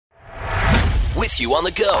with you on the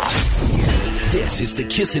go. This is the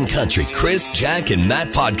Kissin' Country Chris, Jack, and Matt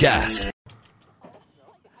podcast.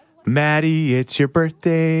 Maddie, it's your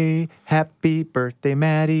birthday. Happy birthday,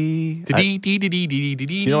 Maddie.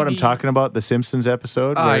 You know what I'm talking about? The Simpsons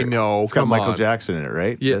episode? I know. It's got Come Michael on. Jackson in it,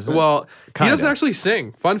 right? Yeah. Doesn't it? Well, Kinda. he doesn't actually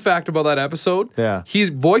sing. Fun fact about that episode. Yeah. He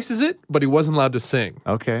voices it, but he wasn't allowed to sing.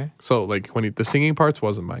 Okay. So, like, when the singing parts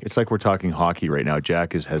wasn't Mike. It's like we're talking hockey right now.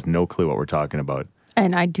 Jack has no clue what we're talking about.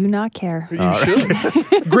 And I do not care. You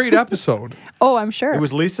should. Great episode. Oh, I'm sure. It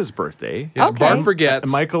was Lisa's birthday. Yeah, Okay. Bart forgets.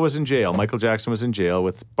 And Michael was in jail. Michael Jackson was in jail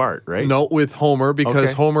with Bart, right? No, with Homer,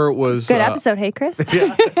 because Okay. Homer was Good episode, hey, Chris?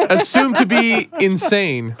 assumed to be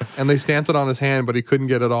insane, and they stamped it on his hand, but he couldn't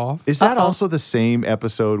get it off. Is that also the same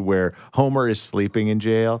episode where Homer is sleeping in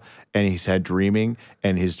jail and he's had dreaming,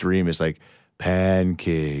 and his dream is like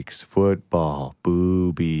pancakes, football,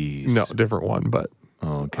 boobies? No, different one, but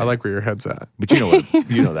Oh, okay. I like where your head's at. But you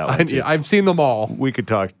know that one too. I've seen them all. We could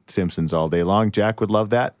talk Simpsons all day long. Jack would love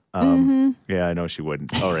that. Yeah, I know she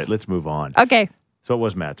wouldn't. All right, let's move on. Okay. So it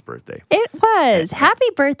was Matt's birthday. It was. Happy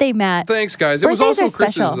birthday, Matt. Thanks, guys. It was Birthdays also are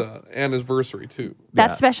Chris's special. anniversary, too.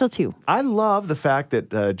 That's Yeah. special, too. I love the fact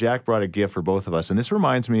that Jack brought a gift for both of us. And this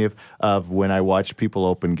reminds me of when I watch people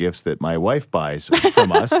open gifts that my wife buys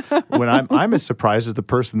from us. When I'm as surprised as the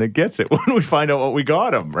person that gets it when we find out what we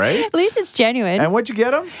got him, right? At least it's genuine. And what'd you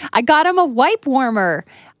get him? I got him a wipe warmer.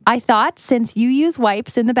 I thought, since you use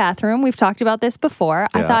wipes in the bathroom, we've talked about this before,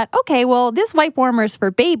 I Yeah. thought, okay, well, this wipe warmer is for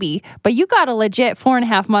baby, but you got a legit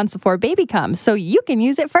 4.5 months before baby comes, so you can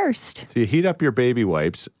use it first. So you heat up your baby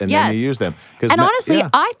wipes and Yes. then you use them. 'Cause And honestly, yeah.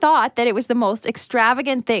 I thought that it was the most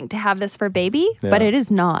extravagant thing to have this for baby, but Yeah. it is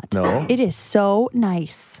not. No? It is so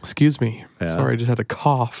nice. Excuse me. Yeah. Sorry, I just had to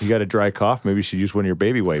cough. You got a dry cough, maybe you should use one of your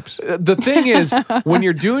baby wipes. The thing is, when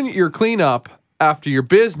you're doing your cleanup after your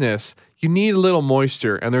business, you need a little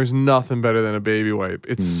moisture, and there's nothing better than a baby wipe.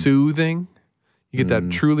 It's soothing. You get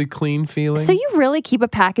that truly clean feeling. So you really keep a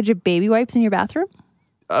package of baby wipes in your bathroom?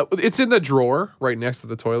 It's in the drawer right next to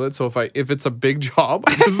the toilet. So if it's a big job,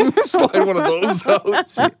 I just slide one of those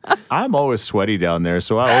out. I'm always sweaty down there,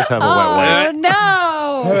 so I always have a wet wipe. Oh,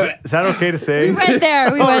 no. Is that okay to say? We went there.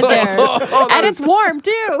 And it's warm,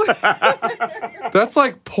 too. That's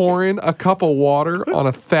like pouring a cup of water on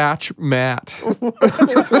a thatch mat.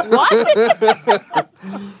 What?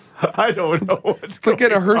 I don't know what's It's like going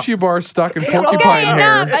getting a Hershey bar stuck in Okay, porcupine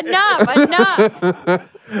hair. enough.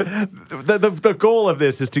 The goal of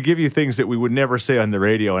this is to give you things that we would never say on the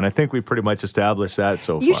radio, and I think we pretty much established that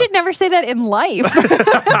so far. You should never say that in life.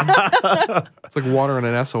 It's like water on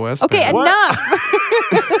an SOS Okay, pen. enough.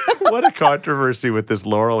 What a controversy with this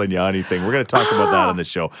Laurel and Yanni thing. We're going to talk about that on the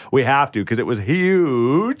show. We have to, because it was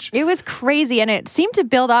huge. It was crazy, and it seemed to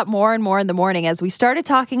build up more and more in the morning. As we started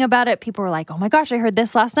talking about it, people were like, oh my gosh, I heard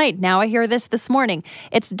this last night. Now I hear this morning.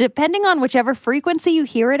 It's depending on whichever frequency you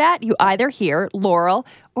hear it at, you either hear Laurel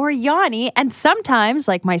or Yanni, and sometimes,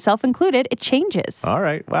 like myself included, it changes. All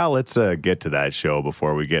right. Well, let's get to that show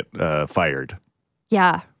before we get fired.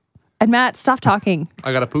 Yeah. And Matt, stop talking.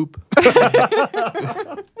 I got to poop.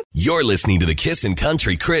 You're listening to the Kissin'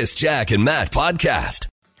 Country Chris, Jack, and Matt podcast.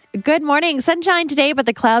 Good morning. Sunshine today, but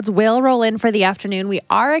the clouds will roll in for the afternoon. We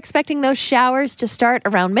are expecting those showers to start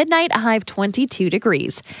around midnight, a high of 22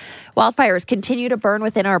 degrees. Wildfires continue to burn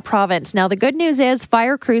within our province. Now, the good news is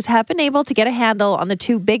fire crews have been able to get a handle on the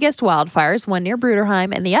two biggest wildfires, one near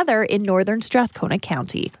Bruderheim and the other in northern Strathcona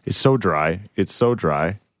County. It's so dry. It's so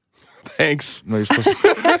dry. Thanks. No, you're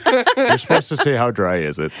supposed to say, how dry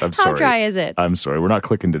is it? I'm sorry. How dry is it? I'm sorry. We're not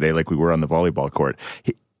clicking today like we were on the volleyball court.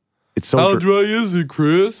 It's so How dry is it,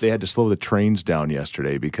 Chris? They had to slow the trains down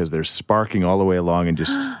yesterday because they're sparking all the way along and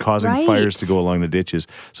just causing Right. fires to go along the ditches.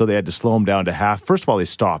 So they had to slow them down to half. First of all, they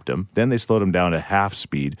stopped them. Then they slowed them down to half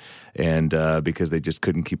speed, and because they just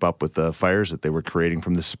couldn't keep up with the fires that they were creating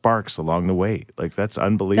from the sparks along the way. Like, that's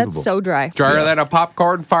unbelievable. That's so dry. Drier than a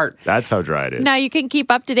popcorn fart. That's how dry it is. Now, you can keep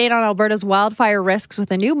up to date on Alberta's wildfire risks with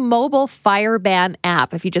a new mobile fire ban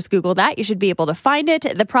app. If you just Google that, you should be able to find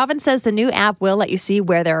it. The province says the new app will let you see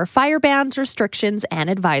where there are fire bans, restrictions, and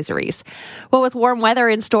advisories. Well, with warm weather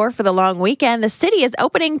in store for the long weekend, the city is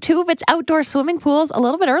opening two of its outdoor swimming pools a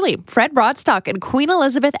little bit early. Fred Broadstock and Queen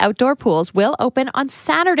Elizabeth Outdoor Pools will open on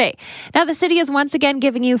Saturday. Now, the city is once again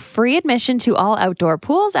giving you free admission to all outdoor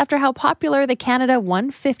pools after how popular the Canada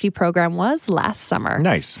 150 program was last summer.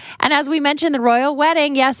 Nice. And as we mentioned, the royal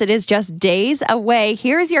wedding, yes, it is just days away.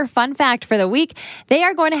 Here's your fun fact for the week. They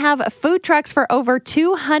are going to have food trucks for over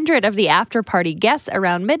 200 of the after-party guests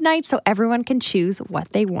around midnight, so everyone can choose what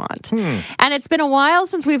they want. And it's been a while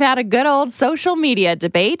since we've had a good old social media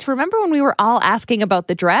debate. Remember when we were all asking about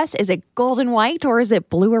the dress? Is it gold and white or is it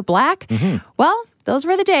blue or black? Well, those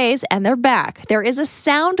were the days, and they're back. There is a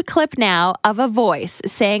sound clip now of a voice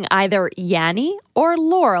saying either Yanni or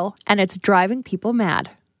Laurel, and it's driving people mad.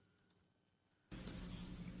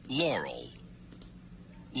 Laurel,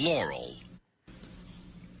 Laurel,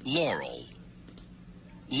 Laurel,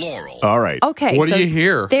 Laurel. All right. Okay, What do so you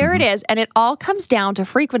hear? There it is, and it all comes down to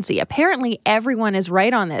frequency. Apparently, everyone is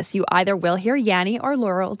right on this. You either will hear Yanni or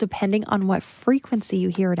Laurel, depending on what frequency you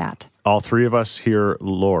hear it at. All three of us hear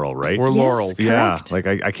Laurel, right? Or Laurels. Yeah, correct. like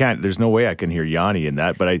I can't. There's no way I can hear Yanni in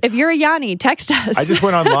that. But If you're a Yanni, text us. I just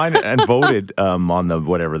went online and voted on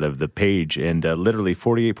the page, and literally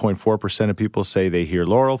 48.4% of people say they hear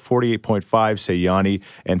Laurel, 48.5% say Yanni,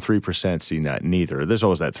 and 3% see neither. There's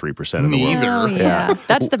always that 3% of the world. Neither. Oh, yeah.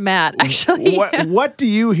 That's the Matt, actually. What do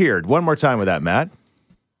you hear? One more time with that, Matt.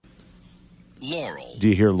 Laurel, Do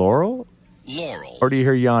you hear Laurel Laurel. or do you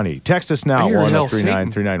hear Yanni? Text us now, I hear Hail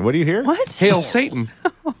 103939. What do you hear? What? Hail Satan.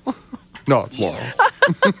 No, it's Laurel.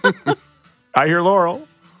 I hear Laurel.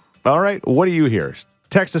 All right. What do you hear?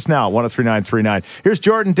 Text us now, 103939. Here's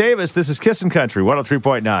Jordan Davis. This is Kissin' Country,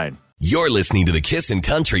 103.9. You're listening to the Kissin'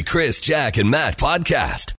 Country Chris, Jack, and Matt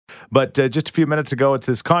podcast. But just a few minutes ago, it's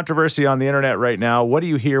this controversy on the internet right now. What do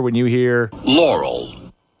you hear when you hear...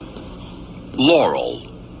 Laurel, Laurel,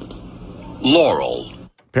 Laurel.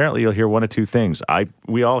 Apparently, you'll hear one of two things.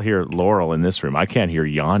 We all hear Laurel in this room. I can't hear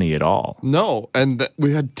Yanni at all. No, and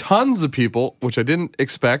we had tons of people, which I didn't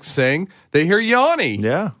expect, saying they hear Yanni.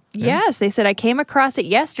 Yeah. Yes, they said, I came across it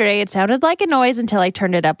yesterday. It sounded like a noise until I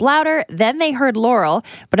turned it up louder. Then they heard Laurel.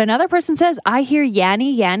 But another person says, I hear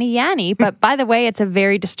Yanni, Yanni, Yanni. But by the way, it's a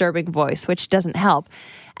very disturbing voice, which doesn't help.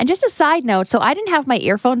 And just a side note, so I didn't have my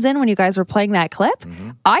earphones in when you guys were playing that clip.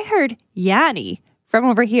 I heard Yanni from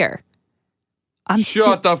over here.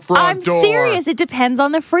 Shut the front door. I'm serious. It depends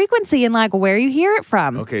on the frequency and like where you hear it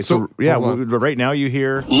from. Okay, So, so yeah, hold on. right now you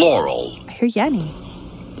hear... Laurel, I hear Yanni.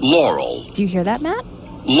 Laurel, Do you hear that, Matt?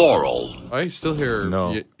 Laurel. I still hear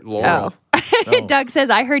No. Laurel. Doug says,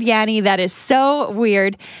 I heard Yanni. That is so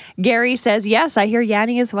weird. Gary says, yes, I hear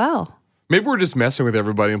Yanni as well. Maybe we're just messing with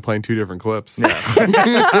everybody and playing two different clips.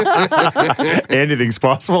 Anything's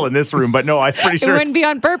possible in this room, but no, I'm pretty It sure... wouldn't be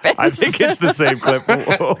on purpose. I think it's the same clip.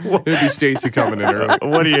 It'd be Stacy coming in early.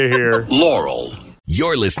 What do you hear? Laurel.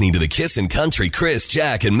 You're listening to the Kissin' Country Chris,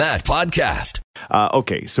 Jack, and Matt podcast.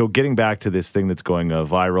 Okay, so getting back to this thing that's going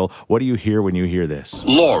viral, what do you hear when you hear this?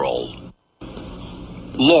 Laurel,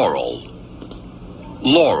 Laurel,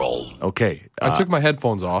 Laurel. Okay, I took my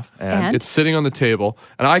headphones off. And? It's sitting on the table,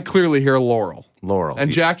 and I clearly hear Laurel. Laurel.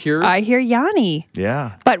 And Jack hears. I hear Yanni.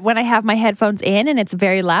 Yeah. But when I have my headphones in and it's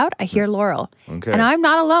very loud, I hear Laurel. Okay. And I'm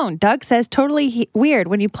not alone. Doug says, totally weird.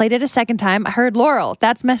 When you played it a second time, I heard Laurel.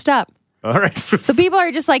 That's messed up. All right. So people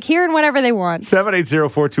are just like hearing whatever they want.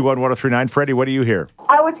 780-421-1039. Freddie, what do you hear?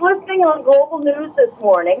 I was listening on Global News this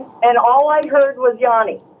morning, and all I heard was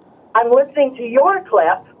Yanni. I'm listening to your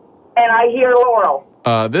clip, and I hear Laurel.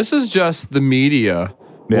 This is just the media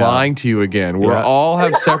Yeah. lying to you again. We Yeah. all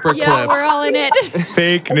have separate Yeah, clips. we're all in it.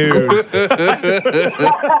 Fake news.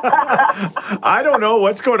 I don't know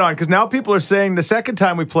what's going on because now people are saying the second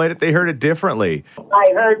time we played it, they heard it differently.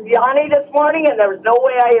 I heard Yanni this morning, and there was no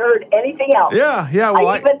way I heard anything else. Yeah. Well,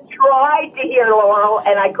 I even tried to hear Laurel,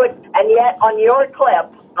 and I couldn't. And yet, on your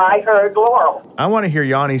clip, I heard Laurel. I want to hear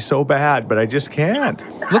Yanni so bad, but I just can't.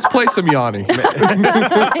 Let's play some Yanni.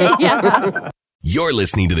 Yeah. You're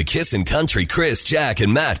listening to the Kissin' Country Chris, Jack,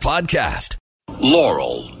 and Matt podcast.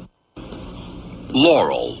 Laurel,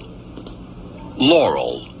 Laurel,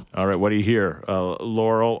 Laurel. All right, what do you hear?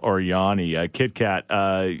 Laurel or Yanni? Kit Kat,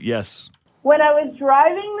 yes. When I was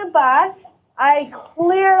driving the bus, I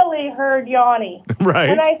clearly heard Yanni. Right.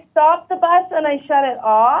 When I stopped the bus and I shut it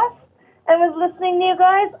off and was listening to you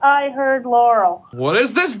guys, I heard Laurel. What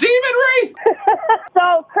is this demonry?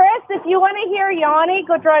 So, Chris, if you want to hear Yanni,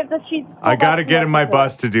 go drive the sheets. I got to get in my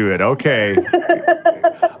bus to do it. Okay.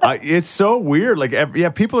 It's so weird. Like,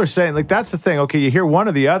 people are saying, like, that's the thing. Okay, you hear one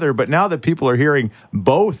or the other, but now that people are hearing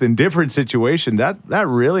both in different situations, that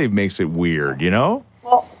really makes it weird, you know?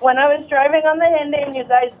 Well, when I was driving on the Hyundai and you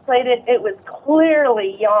guys played it, it was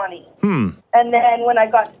clearly Yanni. And then when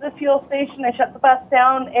I got to the fuel station, I shut the bus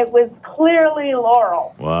down. It was clearly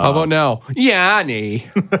Laurel. Wow. How about now? Yanni.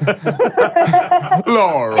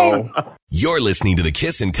 Laurel. You're listening to the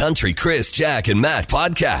Kissin' Country Chris, Jack, and Matt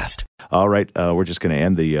podcast. All right, we're just going to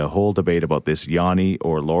end the whole debate about this Yanni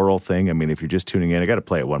or Laurel thing. I mean, if you're just tuning in, I got to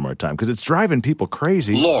play it one more time because it's driving people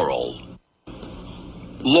crazy. Laurel.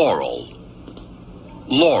 Laurel.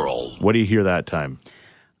 Laurel. What do you hear that time?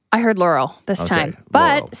 I heard Laurel this time.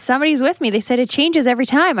 But Laurel. somebody's with me. They said it changes every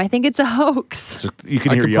time. I think it's a hoax. So you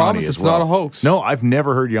can I hear can Yanni promise as it's well. not a hoax. No, I've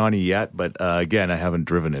never heard Yanni yet, but again, I haven't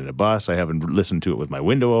driven in a bus. I haven't listened to it with my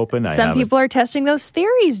window open. Some people are testing those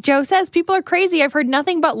theories. Joe says people are crazy. I've heard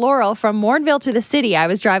nothing but Laurel from Mornville to the city. I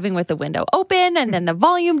was driving with the window open and then the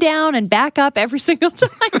volume down and back up every single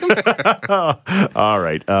time. All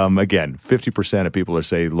right. Again, 50% of people are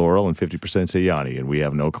saying Laurel and 50% say Yanni, and we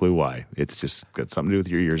have no clue why. It's just got something to do with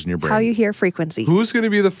your ears and your brain. How you hear frequency. Who's going to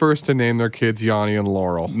be the first to name their kids Yanni and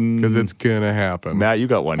Laurel? Because it's going to happen. Matt, you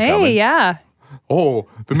got one Hey, coming. yeah. Oh,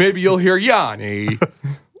 but maybe you'll hear Yanni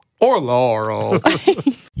or Laurel.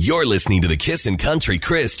 You're listening to the Kissin' Country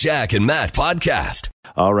Chris, Jack, and Matt podcast.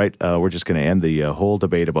 All right. We're just going to end the whole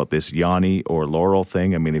debate about this Yanni or Laurel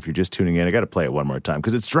thing. I mean, if you're just tuning in, I got to play it one more time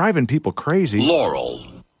because it's driving people crazy. Laurel.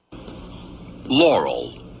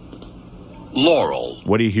 Laurel. Laurel.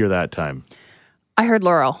 What do you hear that time? I heard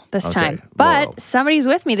Laurel this Okay, time. But Laurel. somebody's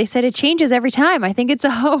with me. They said it changes every time. I think it's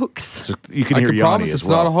a hoax. So you can I hear can Yanni promise as it's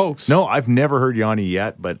well. not a hoax. No, I've never heard Yanni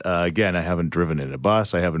yet, but again, I haven't driven in a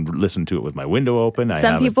bus. I haven't listened to it with my window open.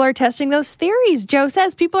 Some people are testing those theories. Joe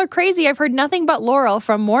says people are crazy. I've heard nothing but Laurel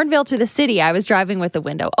from Mornville to the city. I was driving with the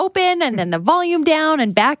window open and then the volume down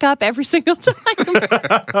and back up every single time.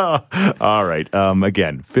 All right.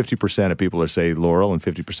 Again, 50% of people are saying Laurel and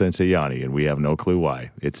 50% say Yanni, and we have no clue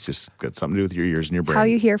why. It's just got something to do with your ears and your brain. How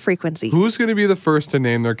you hear frequency. Who's going to be the first to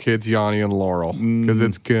name their kids Yanni and Laurel? Because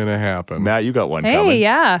it's going to happen. Matt, you got one Hey, coming.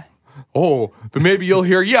 yeah. Oh, but maybe you'll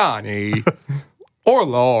hear Yanni or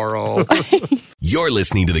Laurel. You're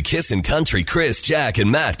listening to the Kissin' Country Chris, Jack,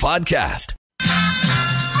 and Matt podcast.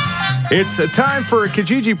 It's a time for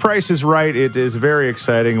Kijiji Price is Right. It is very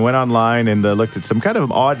exciting. Went online and looked at some kind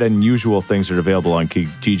of odd, unusual things that are available on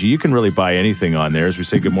Kijiji. You can really buy anything on there. As we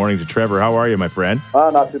say good morning to Trevor. How are you, my friend?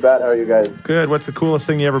 Not too bad. How are you guys? Good. What's the coolest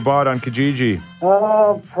thing you ever bought on Kijiji?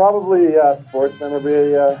 Probably sports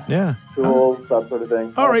memorabilia, Yeah. tools, that sort of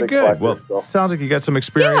thing. All I'm a right, big good. collector, Well, so. sounds like you got some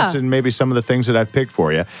experience Yeah. in maybe some of the things that I've picked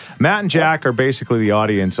for you. Matt and Jack are basically the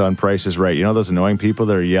audience on Price is Right. You know those annoying people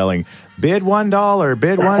that are yelling, bid $1,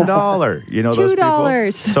 bid $1. You know those people?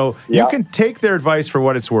 $2. So you Yeah. can take their advice for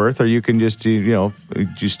what it's worth, or you can just do,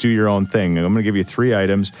 just do your own thing. I'm going to give you 3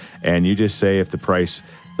 items, and you just say if the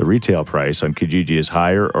retail price on Kijiji is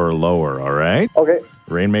higher or lower, all right? Okay.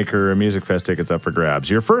 Rainmaker Music Fest tickets up for grabs.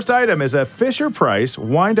 Your first item is a Fisher-Price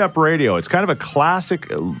wind-up radio. It's kind of a classic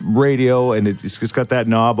radio, and it's just got that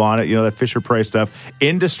knob on it. You know, that Fisher-Price stuff.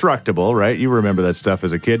 Indestructible, right? You remember that stuff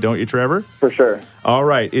as a kid, don't you, Trevor? For sure. All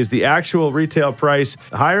right. Is the actual retail price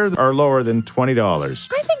higher or lower than $20?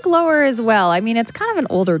 I think lower as well. I mean, it's kind of an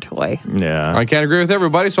older toy. Yeah. I can't agree with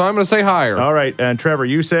everybody, so I'm going to say higher. All right. And Trevor,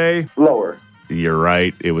 you say? Lower. You're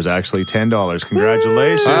right. It was actually $10.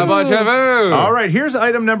 Congratulations. How about you? All right, here's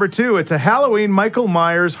item number 2. It's a Halloween Michael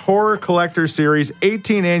Myers Horror Collector Series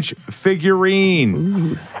 18-inch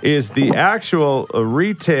figurine. Is the actual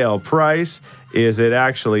retail price, is it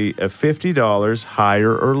actually $50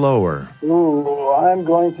 higher or lower? Ooh, I'm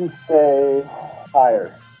going to say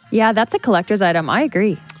higher. Yeah, that's a collector's item. I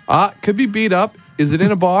agree. Could be beat up. Is it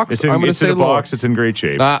in a box? I'm going to it's say in a lower. box. It's in great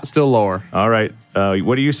shape. Still lower. All right.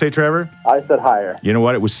 What do you say, Trevor? I said higher. You know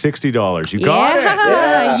what? It was $60. You got it.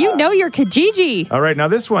 Yeah, you know your Kijiji. All right, now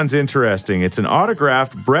this one's interesting. It's an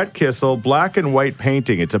autographed Brett Kissel black and white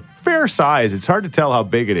painting. It's a fair size. It's hard to tell how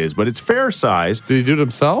big it is, but it's fair size. Did he do it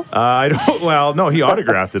himself? I don't, well, no, he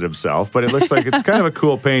autographed it himself, but it looks like it's kind of a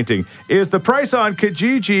cool painting. Is the price on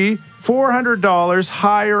Kijiji $400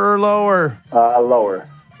 higher or lower? Lower.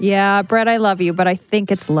 Yeah, Brett, I love you, but I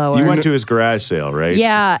think it's lower. You went to his garage sale, right?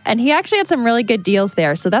 Yeah, and he actually had some really good deals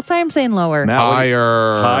there, so that's why I'm saying lower. Matt, what do you-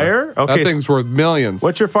 Higher. Higher? Okay. That thing's worth millions.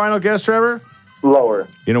 What's your final guess, Trevor? Lower.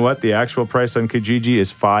 You know what? The actual price on Kijiji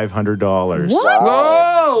is $500. What?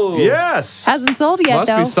 Whoa! Yes. Hasn't sold yet, Must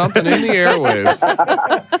though. be something in the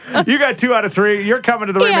airwaves. You got 2 out of 3. You're coming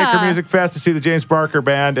to the Rainmaker Yeah. Music Fest to see the James Barker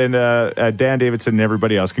Band and Dan Davidson and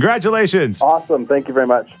everybody else. Congratulations. Awesome. Thank you very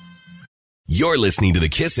much. You're listening to the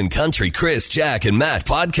Kissin' Country Chris, Jack, and Matt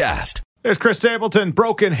podcast. There's Chris Stapleton,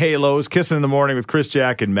 Broken Halos, Kissing in the Morning with Chris,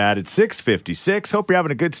 Jack, and Matt at 6:56. Hope you're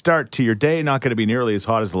having a good start to your day. Not going to be nearly as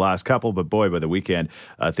hot as the last couple, but boy, by the weekend,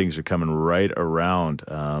 things are coming right around.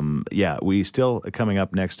 We still, coming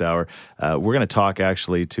up next hour, we're going to talk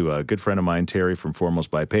actually to a good friend of mine, Terry from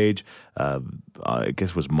Foremost by Page. I guess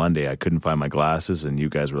it was Monday. I couldn't find my glasses, and you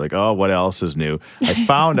guys were like, oh, what else is new? I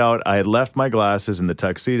found out I had left my glasses in the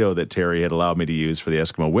tuxedo that Terry had allowed me to use for the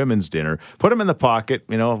Eskimo women's dinner. Put them in the pocket,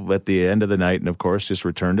 at the end of the night, and of course, just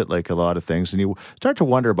returned it like a lot of things. And you start to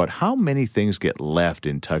wonder about how many things get left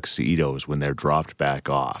in tuxedos when they're dropped back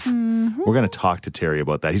off. Mm-hmm. We're going to talk to Terry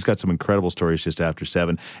about that. He's got some incredible stories just after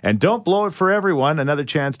 7. And don't blow it for everyone. Another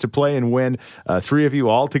chance to play and win. 3 of you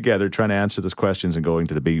all together trying to answer those questions and going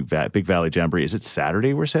to the Big Valley Jamboree. Is it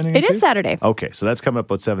Saturday we're sending it to? It is Saturday. Okay, so that's coming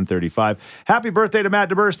up at 7:35. Happy birthday to Matt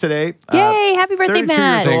DeBurse today. Yay, happy birthday,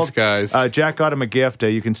 Matt. Years old. Thanks, guys. Jack got him a gift.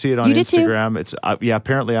 You can see it on You did too. Instagram. It's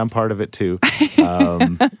apparently I'm part of it too.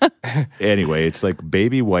 Anyway, it's like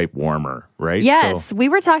baby wipe warmer, right? Yes, So, we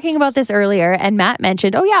were talking about this earlier, and Matt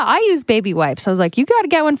mentioned, oh yeah, I use baby wipes. I was like, you got to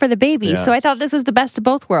get one for the baby. Yeah. So I thought this was the best of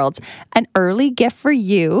both worlds. An early gift for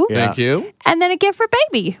you, Yeah. Thank you. and then a gift for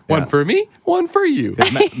baby. One for me, one for you.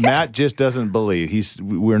 Matt just doesn't believe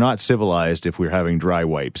we're not civilized if we're having dry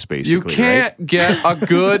wipes. You Basically, can't right? get a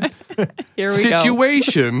good Here we go.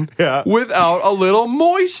 situation Yeah. without a little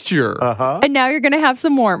moisture. And now you're going to have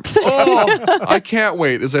some warmth. Oh, I can't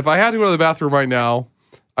wait. As if I had to go to the bathroom right now,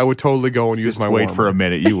 I would totally go and use my Wait warmer. for a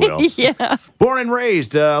minute, you will. Yeah. Born and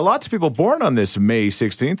raised, lots of people born on this May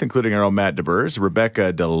 16th, including our own Matt DeBurse,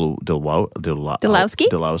 Rebecca Delowski,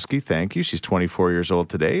 thank you. She's 24 years old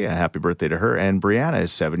today. Happy birthday to her. And Brianna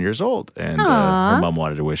is 7 years old. And her mom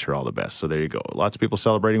wanted to wish her all the best. So there you go. Lots of people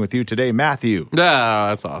celebrating with you today. Matthew,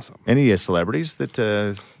 That's awesome. any celebrities that...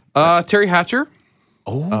 Terry Hatcher.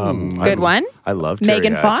 Good one. I love Terry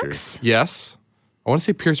Megan Hatcher. Fox. Yes. I want to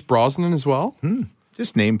say Pierce Brosnan as well.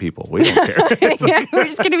 Just name people. We don't care. Yeah, we're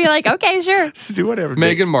just going to be like, okay, sure. Just do whatever.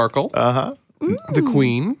 Meghan Markle. The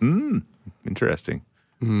Queen. Interesting.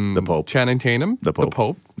 The Pope. Channing Tatum. The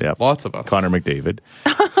Pope. Yep. Lots of us. Connor McDavid.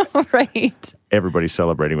 Right. Everybody's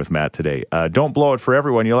celebrating with Matt today. Don't blow it for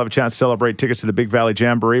everyone. You'll have a chance to celebrate tickets to the Big Valley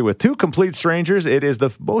Jamboree with 2 complete strangers. It is the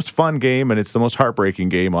most fun game, and it's the most heartbreaking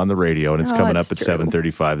game on the radio, and it's coming up at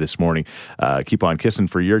 7:35 this morning. Keep on kissing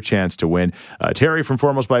for your chance to win. Terry from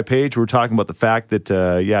Foremost by Page, we're talking about the fact that,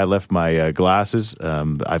 I left my glasses.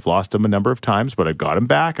 I've lost them a number of times, but I've got them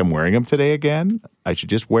back. I'm wearing them today again. I should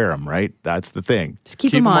just wear them, right? That's the thing. Just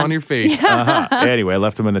keep Keep them them on your face. Anyway, I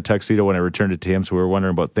left him in a tuxedo when I returned it to him, so we were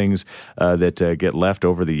wondering about things that get left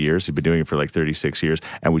over the years. He's been doing it for like 36 years,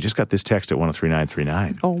 and we just got this text at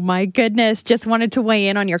 103939. Oh my goodness. Just wanted to weigh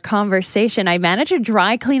in on your conversation. I manage a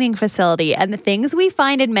dry cleaning facility, and the things we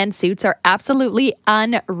find in men's suits are absolutely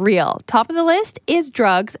unreal. Top of the list is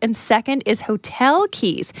drugs, and second is hotel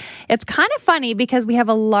keys. It's kind of funny because we have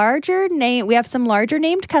some larger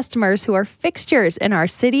named customers who are fixtures in our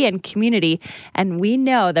city and community, and we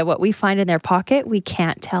know that what we find in their pocket, we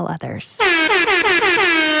can't tell others.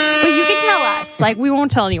 But you can tell us. Like, we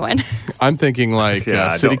won't tell anyone. I'm thinking like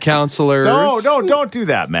Yeah, city don't- councilors. No, don't do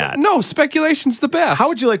that, Matt. No, speculation's the best. How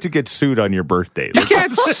would you like to get sued on your birthday? You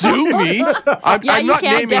can't sue me. I'm Yeah, you not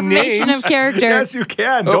can't. naming Defamation names. of character. Yes, you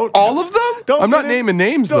can. All of them? don't I'm not get in- naming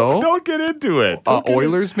names though. Don't get into it. Don't get in-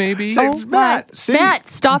 Oilers maybe. Say- Oh, Matt, city Matt,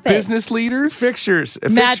 stop it. Business leaders. fixtures.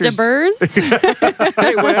 Matt fixtures. DeBurse.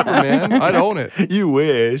 Hey, whatever, man. I'd own it. You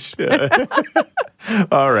wish.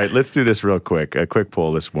 All right, let's do this real quick. A quick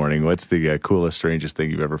poll this morning. What's the coolest, strangest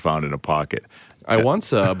thing you've ever found in a pocket? I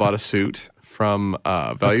once bought a suit from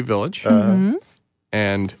Value Village,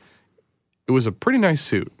 and it was a pretty nice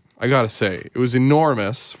suit. I gotta say, it was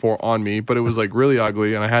enormous on me, but it was like really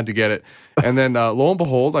ugly, and I had to get it. And then lo and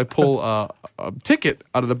behold, I pull a ticket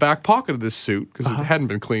out of the back pocket of this suit because it hadn't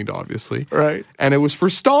been cleaned, obviously. Right. And it was for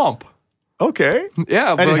Stomp. Okay.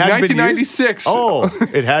 Yeah, but And it like hadn't been 1996. used? Oh,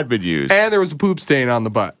 it had been used. And there was a poop stain on the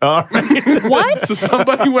butt. All right. What? So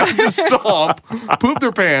somebody went to Stomp, pooped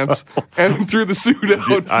their pants, and threw the suit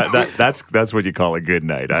out. That's what you call a good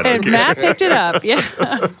night. I don't And care. Matt picked it up.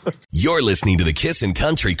 Yeah. You're listening to the Kissin'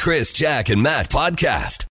 Country Chris, Jack, and Matt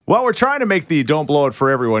podcast. Well, we're trying to make the don't blow it for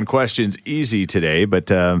everyone questions easy today, but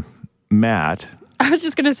Matt, I was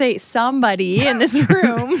just going to say somebody in this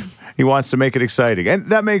room. he wants to make it exciting. And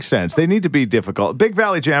that makes sense. They need to be difficult. Big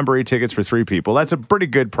Valley Jamboree tickets for 3 people. That's a pretty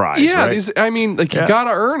good prize, Yeah, right? you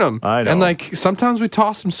gotta earn them. I know. And like sometimes we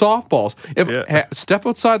toss some softballs. Step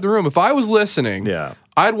outside the room. If I was listening,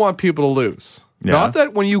 I'd want people to lose. Yeah. Not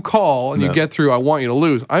that when you call and you get through, I want you to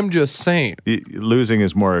lose. I'm just saying. Losing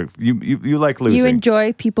is more, you like losing. You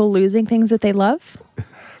enjoy people losing things that they love?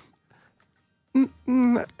 You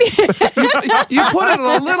put it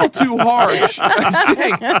a little too harsh.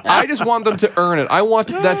 Dang, I just want them to earn it. I want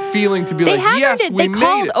that feeling to be They like, haven't. yes, we They made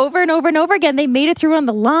called it. over and over and over again. They made it through on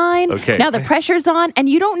the line. Okay. Now the pressure's on, and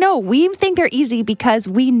you don't know. We think they're easy because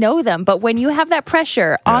we know them. But when you have that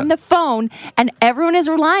pressure on the phone and everyone is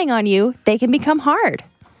relying on you, they can become hard.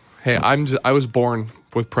 Hey, I was born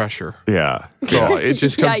with pressure. Yeah. So it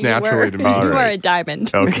just comes naturally to me. You All are right. a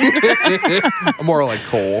diamond. Okay. I'm more like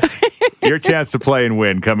coal. Your chance to play and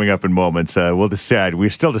win coming up in moments. We'll decide. We're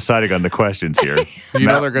still deciding on the questions here. You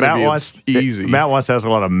know they're going to be easy. Matt wants to ask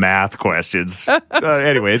a lot of math questions.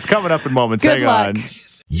 Anyway, it's coming up in moments. Good Hang luck. on.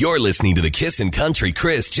 You're listening to the Kissin' Country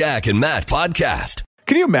Chris, Jack, and Matt podcast.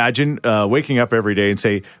 Can you imagine waking up every day and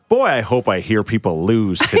say, boy, I hope I hear people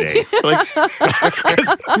lose today? Like,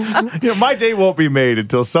 'cause, my day won't be made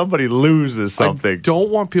until somebody loses something. I don't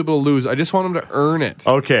want people to lose. I just want them to earn it.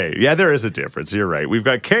 Okay. Yeah, there is a difference. You're right. We've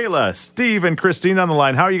got Kayla, Steve, and Christine on the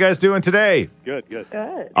line. How are you guys doing today? Good.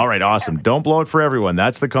 All right, awesome. Don't blow it for everyone.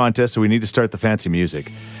 That's the contest, so we need to start the fancy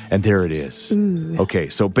music. And there it is. Okay,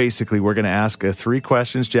 so basically we're going to ask 3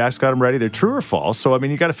 questions. Jack's got them ready. They're true or false. So,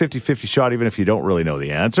 you got a 50-50 shot even if you don't really know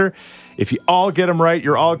the answer. If you all get them right,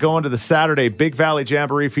 you're all going to the Saturday Big Valley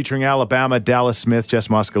Jamboree featuring Alabama, Dallas Smith, Jess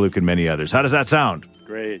Moskaluk, and many others. How does that sound?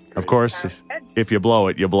 Great. Of course, if you blow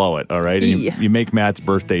it, you blow it, all right? And you make Matt's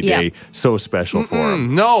birthday day so special for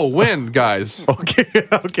him. No, win, guys.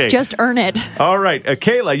 Okay. Just earn it. All right,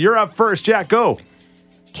 Kayla, you're up first. Jack, go.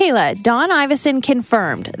 Kayla, Don Iveson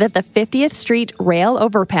confirmed that the 50th Street Rail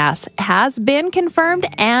Overpass has been confirmed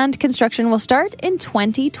and construction will start in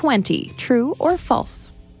 2020. True or false?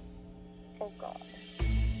 Oh, God.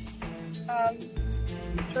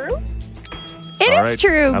 True? It All is right.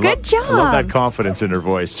 true. Good job. I love that confidence in her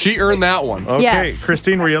voice. She earned that one. Okay, Yes.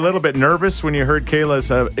 Christine, were you a little bit nervous when you heard Kayla's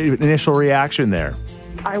initial reaction there?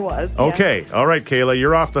 I was. Okay, all right, Kayla,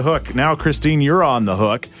 you're off the hook. Now, Christine, you're on the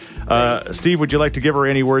hook. Steve, would you like to give her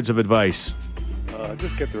any words of advice?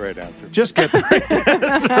 Just get the right answer. Just get the right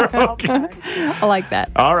answer. Okay. I like that.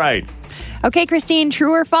 All right. Okay, Christine,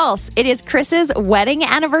 true or false? It is Chris's wedding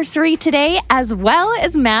anniversary today as well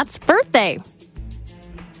as Matt's birthday.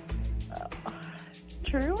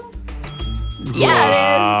 True?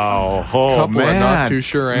 Yeah, Wow. Oh, Couple of man. not too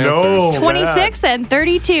sure answers. No, it is. 26 and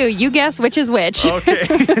 32. You guess which is which. Okay.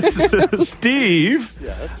 Steve,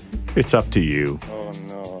 Yes. it's up to you. Oh,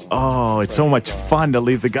 no. Oh, it's so much fun to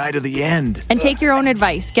leave the guy to the end. And take your own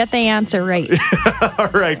advice. Get the answer right. All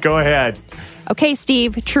right, go ahead. Okay,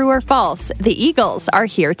 Steve, true or false? The Eagles are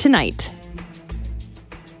here tonight.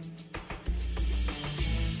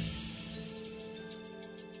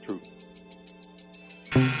 True.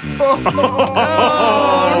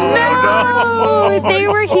 Oh, they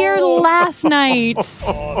were here last night.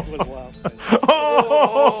 Oh, it was last night.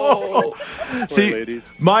 Oh. See, ladies.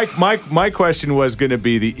 my question was going to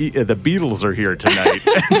be the Beatles are here tonight.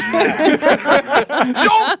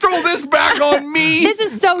 Don't throw this back on me. This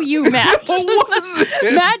is so you, Matt. What was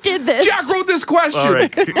it? Matt did this. Jack wrote this question. All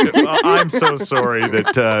right, I'm so sorry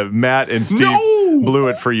that Matt and Steve blew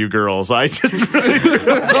it for you girls. I just really.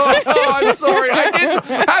 Oh, I'm sorry. I didn't.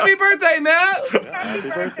 Happy birthday, Matt. Happy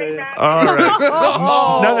birthday. All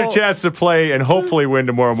right, another chance to play and hopefully win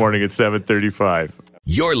tomorrow morning at 7:35.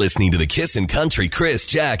 You're listening to the Kissin' Country Chris,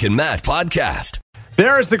 Jack, and Matt podcast.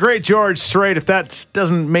 There's the great George Strait. If that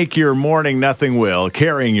doesn't make your morning, nothing will.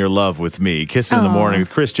 Carrying your love with me. Kissing in the morning with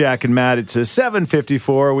Chris, Jack, and Matt. It's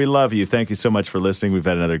 7:54. We love you. Thank you so much for listening. We've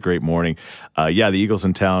had another great morning. The Eagles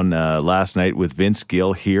in town last night with Vince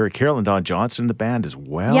Gill here. Carolyn Dawn Johnson in the band as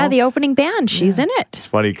well. Yeah, the opening band. She's in It's it.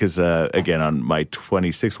 funny because, again, on my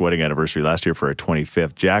 26th wedding anniversary last year for our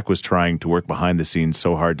 25th, Jack was trying to work behind the scenes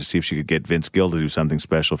so hard to see if she could get Vince Gill to do something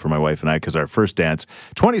special for my wife and I, because our first dance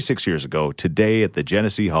 26 years ago today at the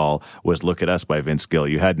Genesee Hall was Look at Us by Vince Gill.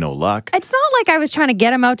 You had no luck. It's not like I was trying to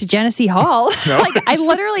get him out to Genesee Hall. Like, I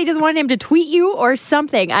literally just wanted him to tweet you or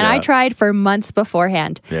something. And I tried for months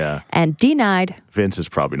beforehand. Yeah. And denied. Vince is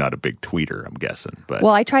probably not a big tweeter, I'm guessing. But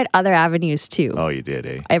Well, I tried other avenues too. oh, you did,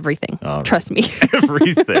 eh? Everything. right. Trust me.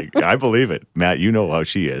 Everything. I believe it. Matt, you know how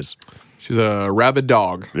she is. She's a rabid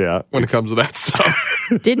dog. Yeah. When it comes to that stuff.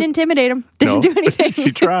 Didn't intimidate him. Didn't do anything.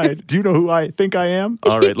 She tried. Do you know who I think I am?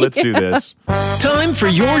 All right, let's do this. Time for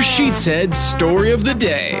your Sheets Head story of the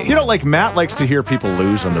day. You know, like Matt likes to hear people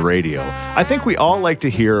lose on the radio. I think we all like to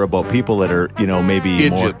hear about people that are, maybe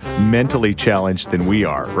Idiots. more mentally challenged than we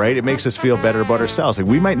are, right? It makes us feel better about ourselves. Like,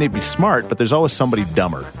 we might not be smart, but there's always somebody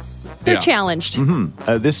dumber. They're Yeah. challenged.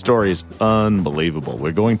 This story is unbelievable.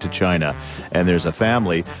 We're going to China, and there's a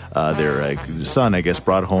family. Their son, I guess,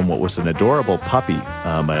 brought home what was an adorable puppy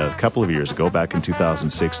a couple of years ago, back in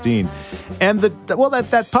 2016. And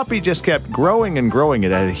that puppy just kept growing and growing.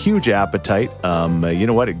 It had a huge appetite. You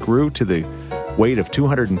know what? It grew to the weight of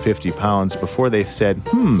 250 pounds before they said,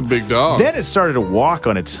 It's a big dog. Then it started to walk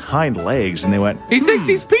on its hind legs, and they went, He thinks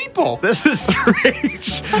he's people. this is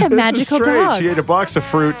strange. What a This magical is strange. dog. She ate a box of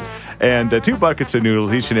fruit and 2 buckets of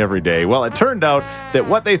noodles each and every day. Well, it turned out that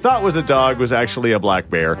what they thought was a dog was actually a black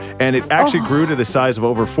bear, and it actually grew to the size of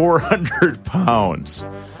over 400 pounds.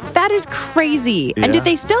 That is crazy. Yeah. And did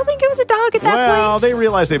they still think it was a dog at that Well, point? they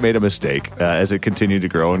realized they made a mistake as it continued to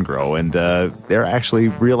grow and grow, and they actually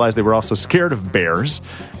realized they were also scared of bears.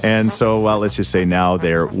 And so, well, let's just say now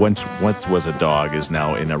they're once was a dog is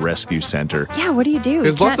now in a rescue center. Yeah, what do you do?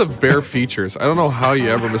 There's You lots can't- of bear features. I don't know how you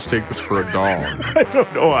ever mistake this for a dog. I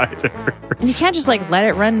don't know either. And you can't just like let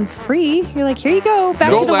it run free. You're like, here you go, back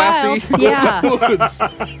Go, to the lassie. wild. Yeah. Woods.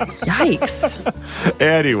 Yikes.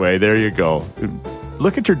 Anyway, there you go.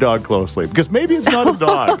 Look at your dog closely, because maybe it's not a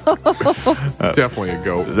dog. It's definitely a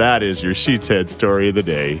goat. That is your Sheets Head story of the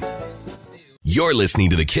day. You're listening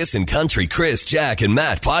to the Kissin' Country Chris, Jack, and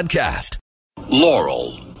Matt podcast.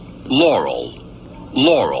 Laurel, Laurel,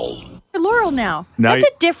 Laurel. Laurel now. Now That's you-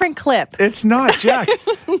 a different clip. It's not, Jack.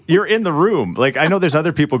 You're in the room. Like, I know there's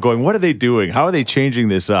other people going, what are they doing? How are they changing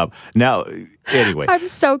this up? Now, anyway. I'm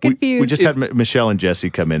so We confused. just had Michelle and Jesse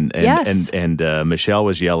come in, and Yes. and Michelle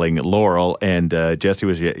was yelling Laurel, and Jesse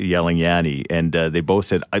was yelling Yanni, and they both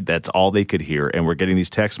said that's all they could hear. And we're getting these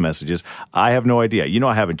text messages. I have no idea. You know,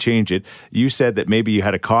 I haven't changed it. You said that maybe you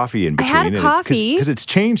had a coffee in I between. had a coffee. because it's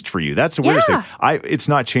changed for you. That's the weirdest Yeah. thing. It's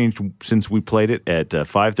not changed since we played it at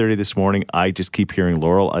 5:30 this morning. I just keep hearing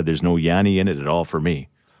Laurel. There's no Yanni in it at all for me.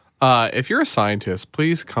 If you're a scientist,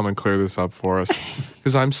 please come and clear this up for us,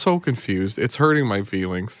 because I'm so confused. It's hurting my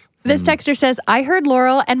feelings. This texter says, I heard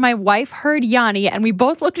Laurel and my wife heard Yanni, and we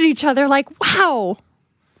both looked at each other like, wow.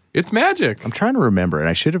 It's magic. I'm trying to remember, and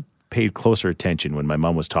I should have paid closer attention when my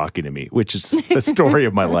mom was talking to me, which is the story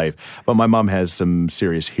of my life. But my mom has some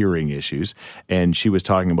serious hearing issues, and she was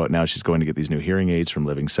talking about now she's going to get these new hearing aids from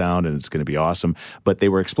Living Sound, and it's going to be awesome. But they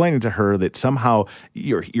were explaining to her that somehow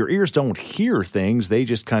your ears don't hear things; they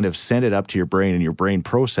just kind of send it up to your brain, and your brain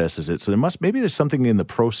processes it. So maybe there's something in the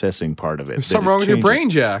processing part of it. There's something wrong with your brain,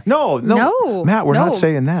 Jack. No, No, Matt, we're no. not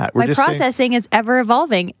saying that. We're My just saying. processing is ever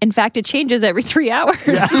evolving. In fact, it changes every 3 hours.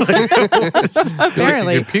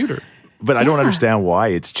 Apparently. Like a computer. But I don't understand why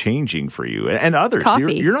it's changing for you and others.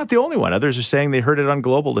 Coffee. You're not the only one. Others are saying they heard it on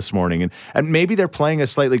Global this morning, and maybe they're playing it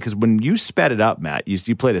slightly because when you sped it up, Matt,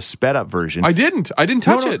 you played a sped up version. I didn't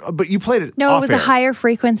touch it. But you played it. No, it off was a air. higher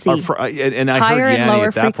frequency. And I Higher heard and Yanni lower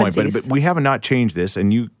at that point, frequencies. but we have not changed this,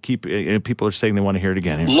 and you keep. People are saying they want to hear it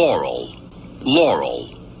again. Here. Laurel, Laurel,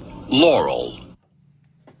 Laurel.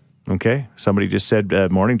 Okay, somebody just said,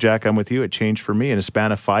 "Morning, Jack. I'm with you." It changed for me in a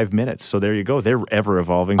span of 5 minutes. So there you go. They're ever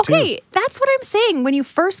evolving too. Okay, that's what I'm saying. When you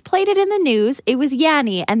first played it in the news, it was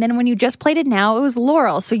Yanni. And then when you just played it now, it was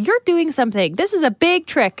Laurel. So you're doing something. This is a big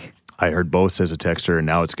trick. I heard both, says a texter, and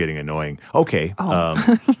now it's getting annoying. Okay,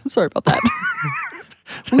 Sorry about that.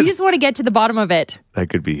 We just want to get to the bottom of it. that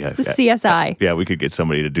could be The CSI. Yeah, we could get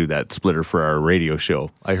somebody to do that splitter for our radio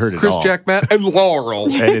show. I heard it Chris, all. Jack, Matt, and Laurel.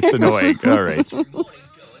 And it's annoying. All right.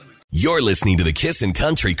 You're listening to the Kissin'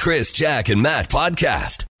 Country Chris, Jack, and Matt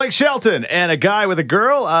podcast. Blake Shelton and a guy with a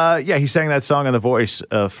girl. He sang that song on The Voice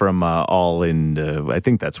from All In. I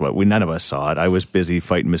think that's what none of us saw it. I was busy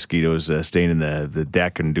fighting mosquitoes, staying in the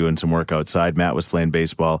deck and doing some work outside. Matt was playing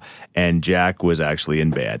baseball, and Jack was actually in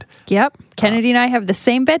bed. Yep. Kennedy and I have the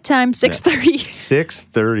same bedtime, 6:30.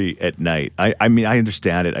 6:30 at night. I mean, I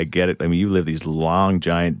understand it. I get it. I mean, you live these long,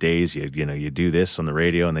 giant days. You do this on the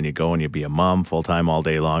radio, and then you go and you be a mom full time all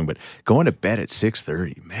day long. But going to bed at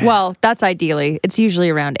 6:30, man. Well, that's ideally. It's usually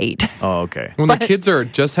around 8. Oh, okay. When the kids are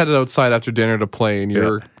just headed outside after dinner to play and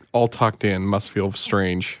you're all tucked in, must feel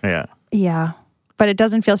strange. Yeah. Yeah. But it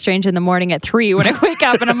doesn't feel strange in the morning at 3 when I wake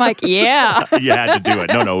up and I'm like, yeah. You had to do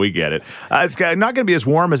it. No, we get it. It's not going to be as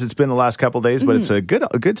warm as it's been the last couple of days, but it's a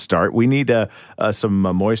good start. We need some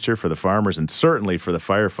moisture for the farmers and certainly for the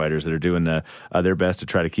firefighters that are doing their best to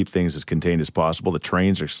try to keep things as contained as possible. The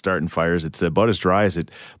trains are starting fires. It's about as dry as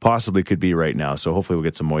it possibly could be right now. So hopefully we'll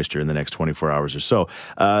get some moisture in the next 24 hours or so.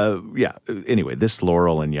 Anyway, this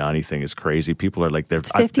Laurel and Yanni thing is crazy. People are like, they're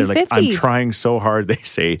like, 50-50. I'm trying so hard, they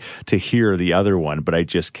say, to hear the other one. one, but I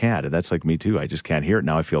just can't. And that's like me too. I just can't hear it.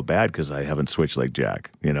 Now I feel bad because I haven't switched like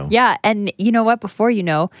Jack, you know? Yeah, and you know what? Before you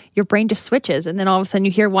know, your brain just switches, and then all of a sudden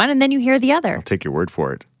you hear one, and then you hear the other. I'll take your word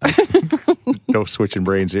for it. No switching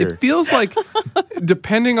brains here. It feels like,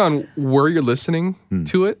 depending on where you're listening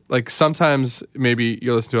to it, like sometimes maybe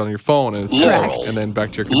you're listening to it on your phone and it's Laurel. and then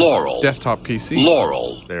back to your Laurel. desktop PC.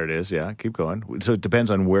 Laurel. There it is. Yeah, keep going. So it depends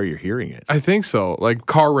on where you're hearing it. I think so. Like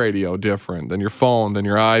car radio different than your phone, than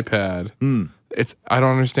your iPad. I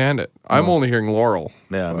don't understand it. I'm only hearing Laurel.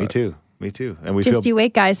 Yeah, me too. Me too. And we Just you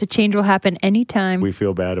wait, guys. The change will happen anytime. We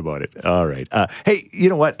feel bad about it. All right. Hey, you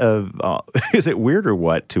know what? Is it weird or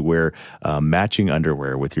what to wear matching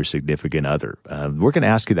underwear with your significant other? We're going to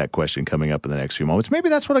ask you that question coming up in the next few moments. Maybe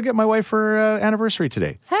that's what I'll get my wife for anniversary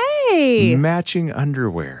today. Hey. Matching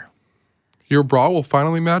underwear. Your bra will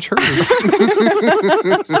finally match hers.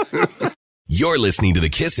 You're listening to the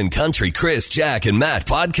Kissin' Country Chris, Jack, and Matt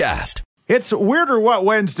podcast. It's Weird or What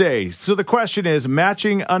Wednesday. So the question is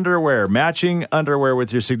matching underwear. Matching underwear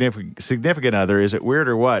with your significant other. Is it weird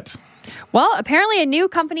or what? Well, apparently a new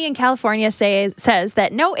company in California says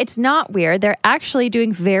that no, it's not weird. They're actually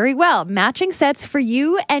doing very well. Matching sets for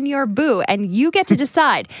you and your boo, and you get to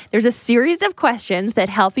decide. There's a series of questions that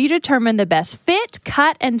help you determine the best fit,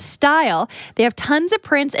 cut, and style. They have tons of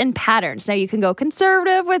prints and patterns. Now, you can go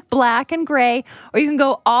conservative with black and gray, or you can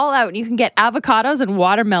go all out and you can get avocados and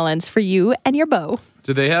watermelons for you and your beau.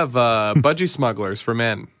 Do they have budgie smugglers for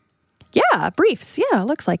men? Yeah, briefs. Yeah,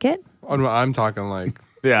 looks like it. Oh, I'm talking like...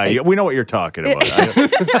 Yeah, we know what you're talking about.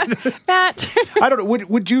 Matt. I don't know.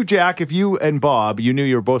 Would you, Jack, if you and Bob, you knew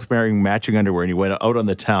you were both wearing matching underwear and you went out on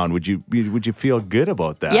the town, would you feel good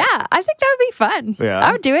about that? Yeah, I think that would be fun. Yeah.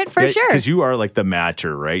 I would do it for sure. Because you are like the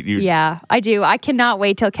matcher, right? Yeah, I do. I cannot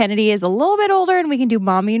wait till Kennedy is a little bit older and we can do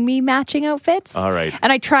mommy and me matching outfits. All right.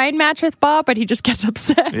 And I try and match with Bob, but he just gets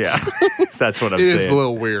upset. Yeah, that's what I'm It saying. is a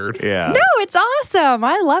little weird. Yeah. No, it's awesome.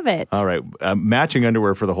 I love it. All right. Matching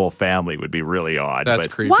underwear for the whole family would be really odd. That's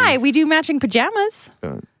but creepy. Why? We do matching pajamas.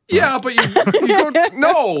 Yeah, but you go,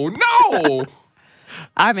 no.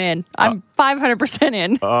 I'm in. I'm 500%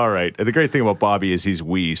 in. All right. The great thing about Bobby is he's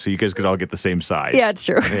wee, so you guys could all get the same size. Yeah, it's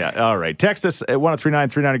true. Yeah. All right. Text us at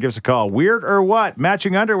 103939 and give us a call. Weird or what?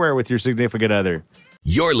 Matching underwear with your significant other.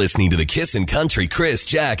 You're listening to the Kissin' Country Chris,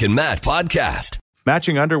 Jack, and Matt podcast.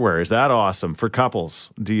 Matching underwear, is that awesome for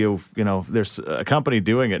couples? Do you know, there's a company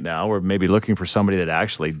doing it now. We're maybe looking for somebody that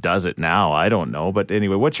actually does it now. I don't know. But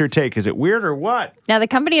anyway, what's your take? Is it weird or what? Now, the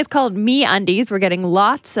company is called Me Undies. We're getting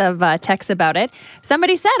lots of texts about it.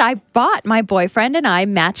 Somebody said, I bought my boyfriend and I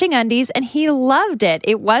matching undies, and he loved it.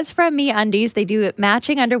 It was from Me Undies. They do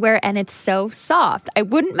matching underwear, and it's so soft. I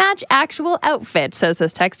wouldn't match actual outfits, says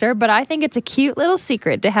this texter, but I think it's a cute little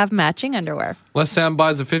secret to have matching underwear. Unless Sam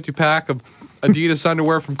buys a 50-pack of Adidas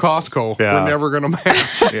underwear from Costco, we're never going to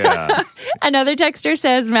match. Yeah. Another texter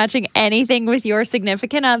says matching anything with your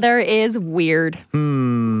significant other is weird.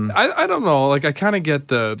 I don't know. Like, I kind of get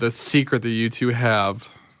the secret that you two have.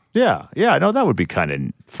 Yeah. Yeah. No, that would be kind of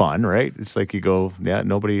fun, right? It's like you go,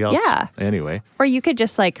 nobody else. Yeah. Anyway. Or you could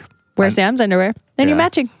just wear Sam's underwear. Then you're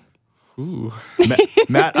matching. Ooh.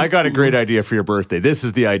 Matt, I got a great idea for your birthday. This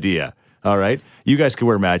is the idea. All right. You guys can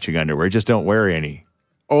wear matching underwear. Just don't wear any.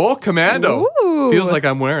 Oh, commando. Ooh. Feels like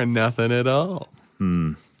I'm wearing nothing at all.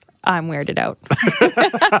 I'm weirded out.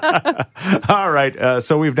 All right.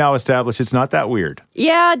 So we've now established it's not that weird.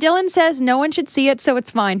 Yeah, Dylan says no one should see it, so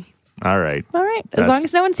it's fine. All right. All right. As long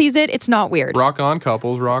as no one sees it, it's not weird. Rock on,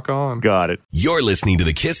 couples. Rock on. Got it. You're listening to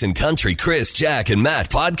the Kissin' Country Chris, Jack, and Matt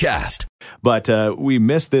podcast. But we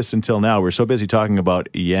missed this until now. We're so busy talking about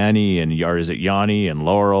Yanni and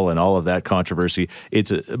Laurel and all of that controversy.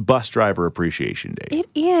 It's a bus driver appreciation day. It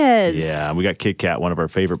is. Yeah, we got Kit Kat, one of our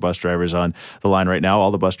favorite bus drivers, on the line right now.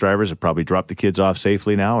 All the bus drivers have probably dropped the kids off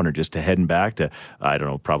safely now and are just heading back to, I don't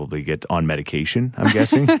know, probably get on medication, I'm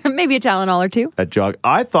guessing. Maybe a Tylenol or two.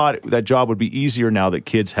 I thought that job would be easier now that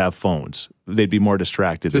kids have phones. They'd be more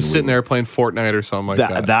distracted. Just sitting there playing Fortnite or something like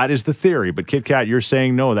that. That is the theory. But Kit Kat, you're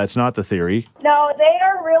saying no, that's not the theory. No, they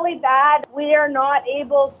are really bad. We are not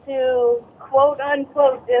able to, quote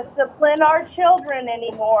unquote, discipline our children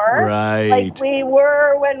anymore. Right. Like we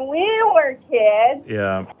were when we were kids.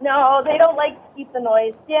 Yeah. No, they don't like to keep the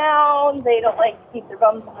noise down. They don't like to keep their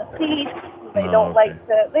bums on the seats. They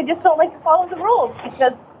they just don't like to follow the rules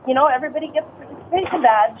because, everybody gets a participation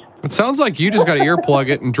badge. It sounds like you just got to earplug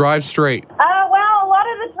it and drive straight. Well, a lot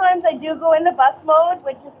of the times I do go into bus mode,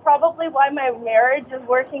 which is probably why my marriage is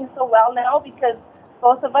working so well now because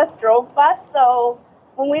both of us drove bus. So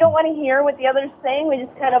when we don't want to hear what the other's saying, we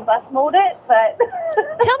just kind of bus mode it. But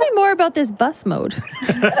tell me more about this bus mode.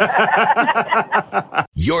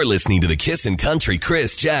 You're listening to the Kissin' Country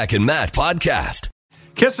Chris, Jack, and Matt podcast.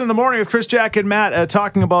 Kiss in the Morning with Chris, Jack, and Matt,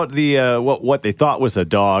 talking about the what they thought was a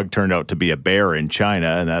dog turned out to be a bear in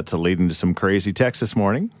China, and that's leading to some crazy texts this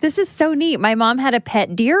morning. This is so neat. My mom had a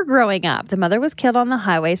pet deer growing up. The mother was killed on the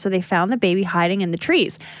highway, so they found the baby hiding in the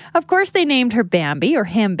trees. Of course, they named her Bambi, or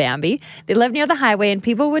him Bambi. They lived near the highway, and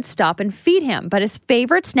people would stop and feed him, but his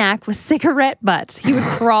favorite snack was cigarette butts. He would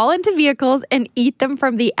crawl into vehicles and eat them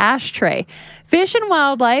from the ashtray. Fish and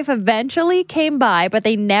Wildlife eventually came by, but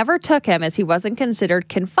they never took him as he wasn't considered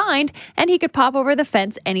confined and he could pop over the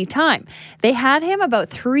fence anytime. They had him about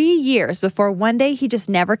 3 years before one day he just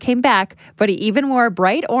never came back, but he even wore a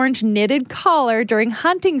bright orange knitted collar during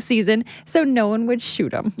hunting season so no one would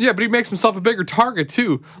shoot him. Yeah, but he makes himself a bigger target,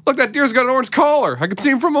 too. Look, that deer's got an orange collar. I can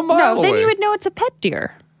see him from a mile away. No, then you would know it's a pet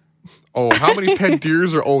deer. Oh, how many pet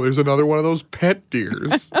deers are... Oh, there's another one of those pet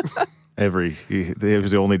deers. He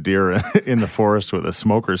was the only deer in the forest with a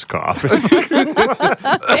smoker's cough. Oh,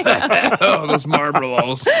 those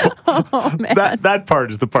Marlboros. Oh, man. That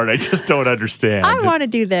part is the part I just don't understand. I want to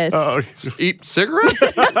do this. Eat cigarettes?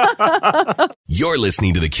 You're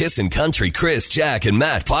listening to the Kissin' Country Chris, Jack, and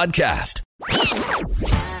Matt podcast.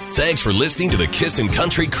 Thanks for listening to the Kissin'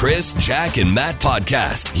 Country Chris, Jack, and Matt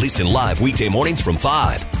podcast. Listen live weekday mornings from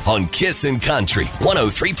 5 on Kissin' Country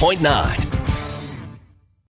 103.9.